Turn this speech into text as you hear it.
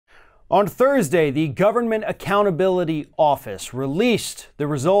On Thursday, the Government Accountability Office released the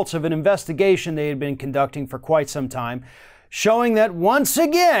results of an investigation they had been conducting for quite some time, showing that once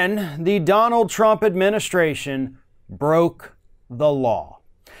again, the Donald Trump administration broke the law.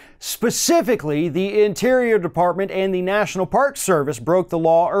 Specifically, the Interior Department and the National Park Service broke the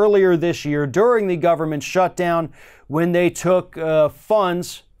law earlier this year during the government shutdown when they took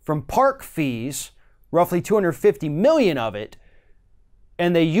funds from park fees, roughly $250 million of it,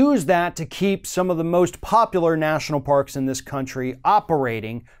 and they used that to keep some of the most popular national parks in this country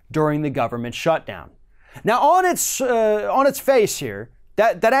operating during the government shutdown. Now, on its face here,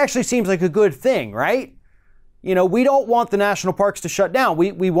 that actually seems like a good thing, right? You know, we don't want the national parks to shut down.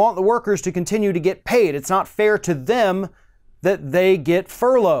 We want the workers to continue to get paid. It's not fair to them that they get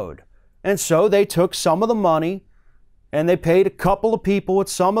furloughed. And so they took some of the money and they paid a couple of people at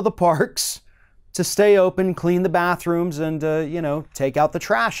some of the parks to stay open, clean the bathrooms, and, take out the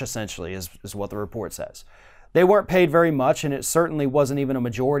trash, essentially, is what the report says. They weren't paid very much, and it certainly wasn't even a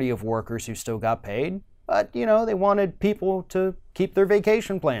majority of workers who still got paid. But, they wanted people to keep their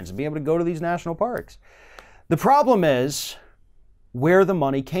vacation plans and be able to go to these national parks. The problem is where the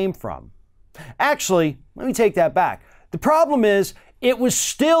money came from. Actually, let me take that back. The problem is it was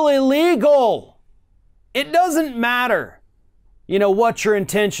still illegal. It doesn't matter, what your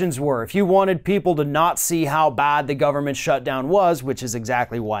intentions were. If you wanted people to not see how bad the government shutdown was, which is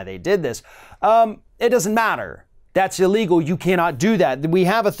exactly why they did this, it doesn't matter. That's illegal. You cannot do that. We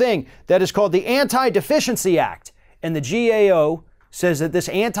have a thing that is called the Anti-Deficiency Act, and the GAO says that this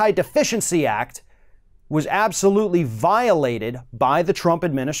Anti-Deficiency Act was absolutely violated by the Trump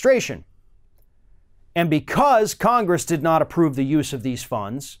administration. And because Congress did not approve the use of these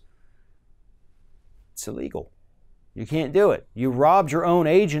funds, it's illegal. You can't do it. You robbed your own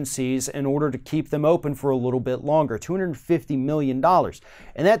agencies in order to keep them open for a little bit longer. $250 million.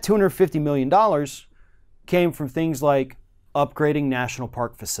 And that $250 million came from things like upgrading national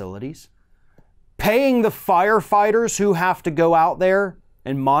park facilities, paying the firefighters who have to go out there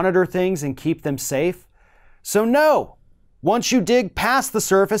and monitor things and keep them safe. So no, once you dig past the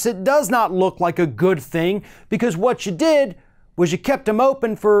surface, it does not look like a good thing, because what you did was you kept them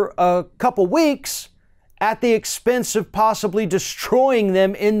open for a couple weeks at the expense of possibly destroying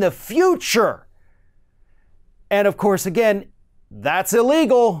them in the future. And of course, again, that's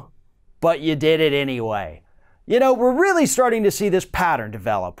illegal, but you did it anyway. We're really starting to see this pattern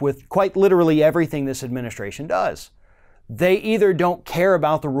develop with quite literally everything this administration does. They either don't care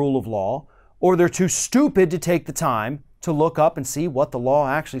about the rule of law, or they're too stupid to take the time to look up and see what the law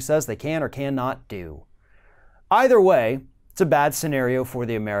actually says they can or cannot do. Either way, it's a bad scenario for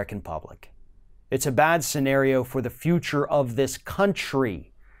the American public. It's a bad scenario for the future of this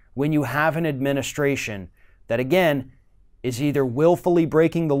country when you have an administration that, again, is either willfully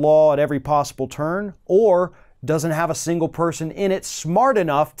breaking the law at every possible turn or doesn't have a single person in it smart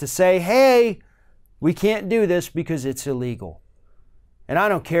enough to say, hey, we can't do this because it's illegal. And I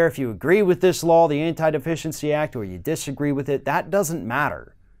don't care if you agree with this law, the Anti-Deficiency Act, or you disagree with it. That doesn't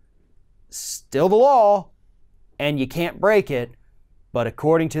matter. Still the law, and you can't break it. But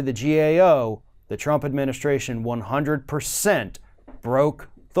according to the GAO, the Trump administration 100% broke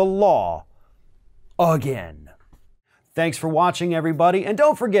the law again. Thanks for watching, everybody. And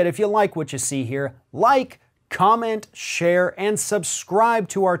don't forget, if you like what you see here, like, comment, share, and subscribe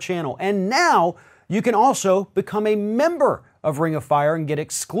to our channel. And now you can also become a member of Ring of Fire and get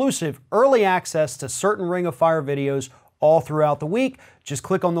exclusive early access to certain Ring of Fire videos all throughout the week. Just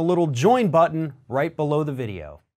click on the little join button right below the video.